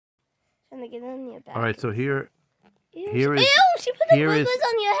Trying to get on your back. All right, so here Ew, here is- ew, she put the here is- boogers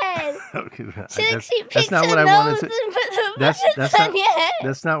on your head. okay, She that's picked not her what I nose wanted to. and put the That's boogers on not your head.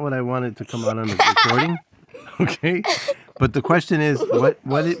 that's not what I wanted to come out on the recording. Okay, but the question is, what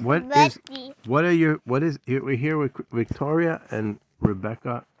is we're here with Victoria and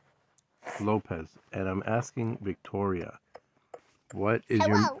Rebecca Lopez, and I'm asking Victoria, what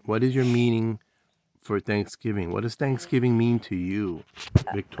is your meaning for Thanksgiving? What does Thanksgiving mean to you,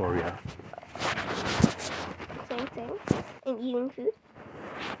 Victoria? Same thing. And eating food.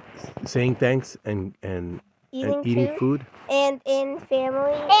 Saying thanks and eating food. And in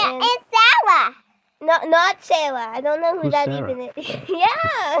family. And Sarah Not Sarah. I don't know who Who's that Sarah? even is.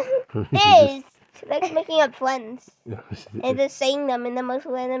 Yeah. is She likes making up friends. And just saying them in the most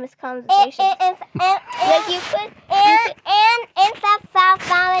randomest conversations. Like you could. and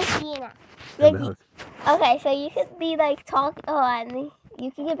Valentina. Okay, so you could be like talking. Oh, and you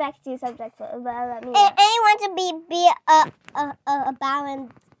can get back to your subject, but let me. And you want to be a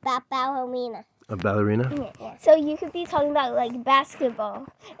ballerina. A ballerina? Yeah. So you could be talking about like basketball,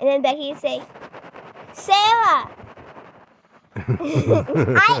 and then Becky would say, "Sarah."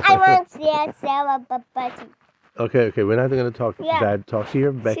 I want to see Sarah, but Okay, we're not going to talk bad talk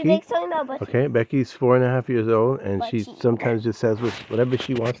here, She Becky. likes talking about Becky. Okay, Becky's 4.5 years old, and she sometimes just says whatever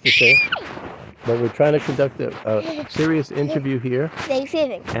she wants to say. But we're trying to conduct a serious interview here,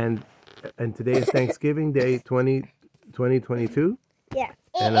 Thanksgiving. and today is Thanksgiving Day 2022. Yeah.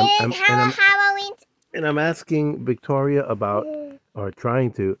 And Halloween. And I'm asking Victoria about, or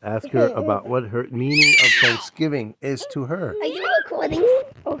trying to ask her about what her meaning of Thanksgiving is to her. Are you recording?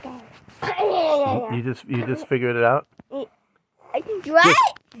 Oh God. You just figured it out? Right?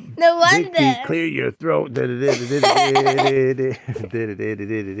 No wonder. Vicky, clear your throat.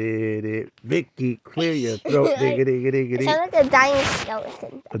 Vicky, clear your throat. It sounds like a dying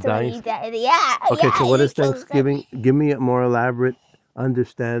skeleton. That's what he did. Yeah. Okay, yeah, so what is he's so Thanksgiving? Give me a more elaborate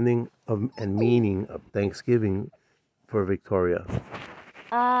understanding of and meaning of Thanksgiving for Victoria.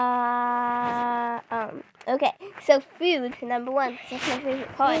 Okay, so food, number one, that's my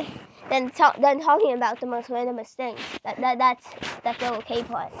favorite part. Then talking about the most randomest things, that's the okay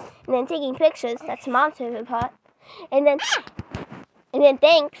part. And then taking pictures, that's mom's favorite part. And then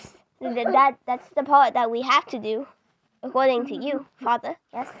thanks, that's the part that we have to do, according to you, Father.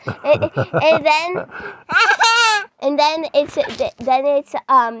 Yes. And then it's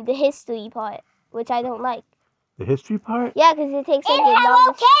the history part, which I don't like. The history part? Yeah, because it takes like the Hello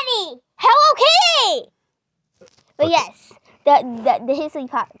longest. Kitty. Hello Kitty. But yes, the history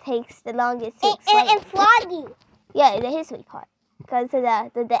part takes the longest to explain. And Froggy. Yeah, the history part, because of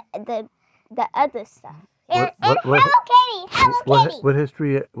the other stuff. What Hello Kitty. Hello Kitty.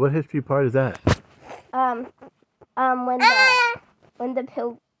 What history part is that? When the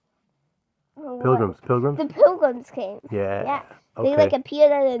Pilgrims? the pilgrims came. Yeah. Yeah. Okay. They like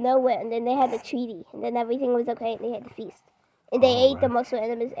appeared out of nowhere, and then they had the treaty, and then everything was okay, and they had the feast, and they ate the most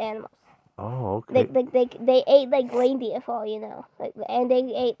randomest animals. Oh, okay. They ate like reindeer for all you know, and they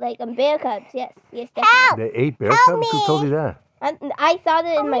ate like bear cubs. Yes, definitely. They ate bear cubs? Who told you that? I thought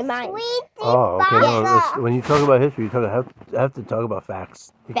it in my mind. Oh, okay. No, when you talk about history, you have to talk about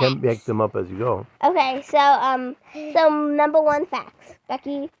facts. You can't make them up as you go. Okay, so number one facts: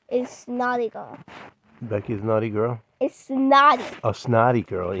 Becky is snotty girl. Becky's a naughty girl? It's snotty. A snotty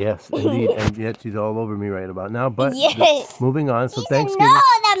girl, yes, indeed. And yet she's all over me right about now. But Yes. moving on. So Thanksgiving.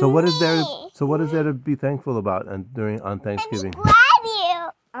 So what is there to be thankful about on Thanksgiving? Grab you.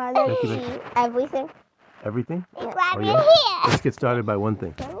 Honestly, everything. Everything? Grab Oh, your yeah. hair. Let's get started by one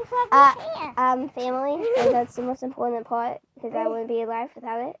thing. Family. And that's the most important part because I wouldn't be alive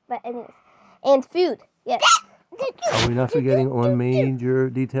without it. But anyways, and food. Yes. Are we not forgetting one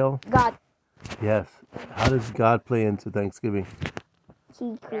major detail? God, Yes. How does God play into Thanksgiving?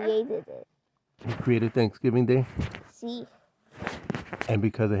 He created it. He created Thanksgiving Day, See, and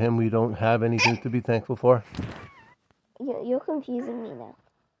because of Him, we don't have anything to be thankful for. you're confusing me now.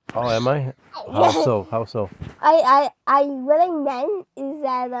 Oh, am I? How so? How so? What I meant is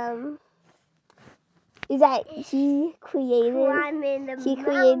that he created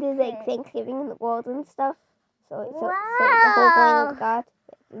like Thanksgiving in the world and stuff. So the whole point of God,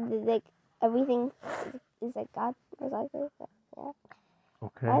 like everything is like God or something. Yeah.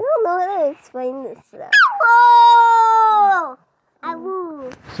 Okay. I don't know how to explain this stuff.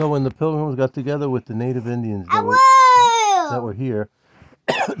 So when the Pilgrims got together with the Native Indians that were here,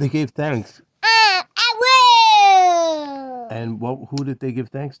 they gave thanks. And who did they give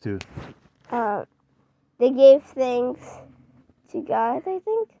thanks to? They gave thanks to God, I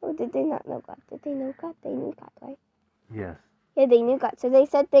think, or did they not know God? Did they know God? They knew God, right? Yes. Yeah, they knew God. So they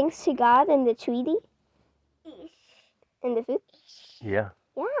said thanks to God in the treaty? In the food? Yeah.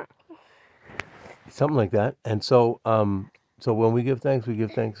 Yeah. Something like that. And so so when we give thanks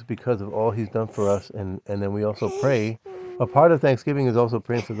because of all he's done for us, and then we also pray. A part of Thanksgiving is also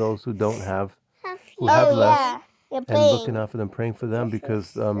praying for those who don't have, who have less, yeah. You're and looking out for them, praying for them,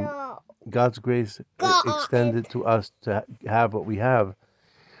 because God's grace extended to us to have what we have.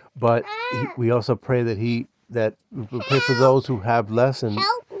 But we also pray that we pray for those who have less and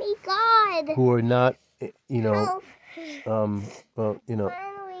Help me, God. who are not, well,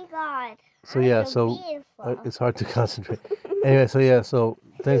 Finally, God. So yeah, so it's hard to concentrate. Anyway, so yeah, so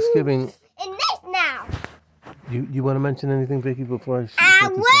Thanksgiving. And this now. You want to mention anything, Vicky, before I I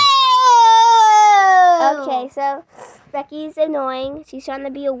will. Okay, so Becky's annoying. She's trying to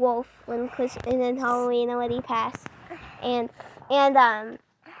be a wolf when then Halloween already passed, and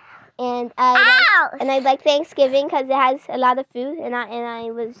I like Thanksgiving because it has a lot of food, and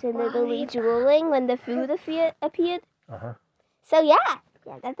I was literally drooling when the food appeared. So yeah,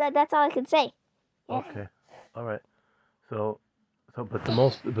 that's all I could say. Yeah. Okay, all right. So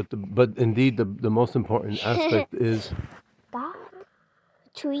but indeed the most important aspect is God,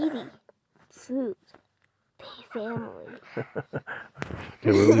 treaty, food, family. Okay,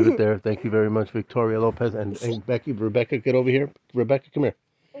 we'll leave it there. Thank you very much, Victoria Lopez and Becky. Rebecca, get over here. Rebecca, come here.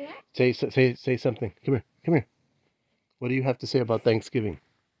 Say something. Come here. What do you have to say about Thanksgiving?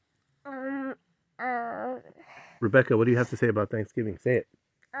 Rebecca, what do you have to say about Thanksgiving? Say it.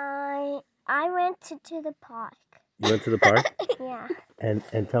 I went to the park. You went to the park? Yeah. And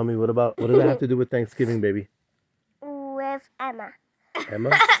tell me, what does that have to do with Thanksgiving, baby? With Emma. Emma?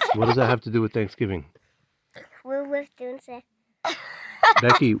 What does that have to do with Thanksgiving? We're with Dunce.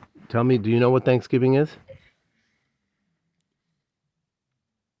 Becky, tell me, do you know what Thanksgiving is?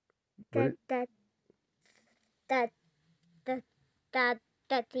 The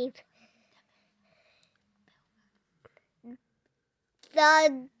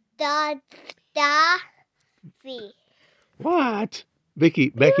What? Becky,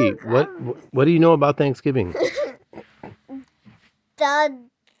 what do you know about Thanksgiving? The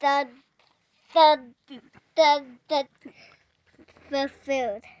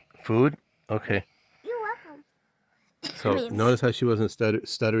food. Food? Okay. You're welcome. So notice how she wasn't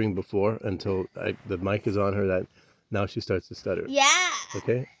stuttering before until the mic is on her. That now she starts to stutter. Yeah.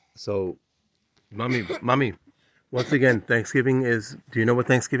 Okay. So, mommy. Once again, Thanksgiving is. Do you know what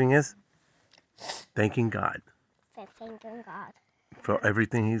Thanksgiving is? Thanking God Thanking God. for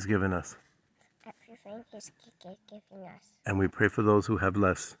everything He's given us, Everything He's giving us. and we pray for those who have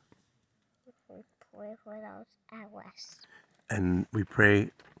less, We pray for those at West. and we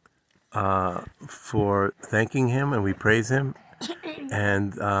pray for thanking Him, and we praise Him,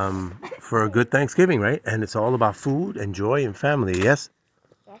 and for a good Thanksgiving, right? And it's all about food and joy and family. Yes.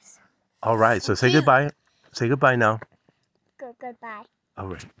 Yes. All right. So say goodbye. Say goodbye now. Goodbye. All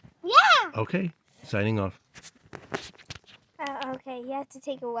right. Yeah. Okay. Signing off. Okay, you have to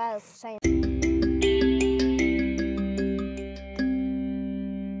take a while to sign.